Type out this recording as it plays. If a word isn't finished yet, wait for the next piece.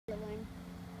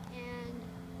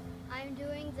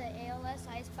doing the ALS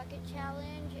Ice Bucket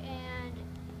Challenge, and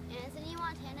Anthony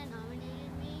Montana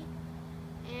nominated me,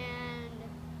 and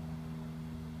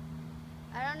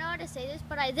I don't know how to say this,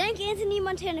 but I thank Anthony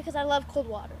Montana because I love cold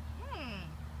water.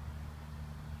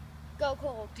 Go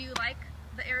cold. Do you like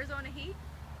the Arizona heat?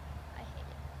 I hate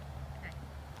it. Okay.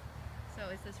 So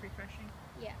is this refreshing?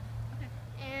 Yeah. Okay.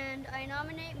 And I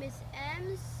nominate Miss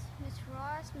Ems, Miss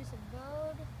Ross, Miss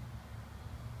Abode,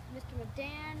 Mr.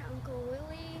 McDan, Uncle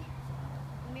Willie,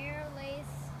 Mira Lace,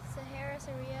 Sahara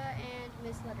Saria, and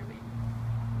Miss Letterman.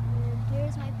 And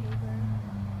here's my paper.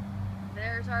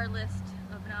 There's our list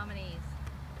of nominees.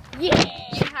 Yeah!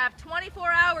 You have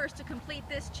 24 hours to complete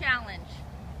this challenge.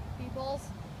 Peoples.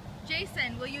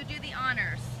 Jason, will you do the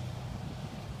honors?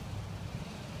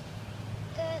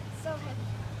 It's so heavy.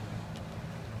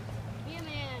 Be a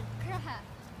man. Crap.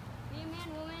 Be a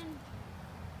man, woman.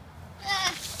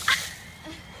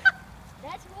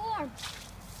 That's warm.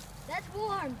 That's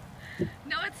warm.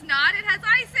 No, it's not. It has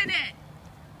ice in it.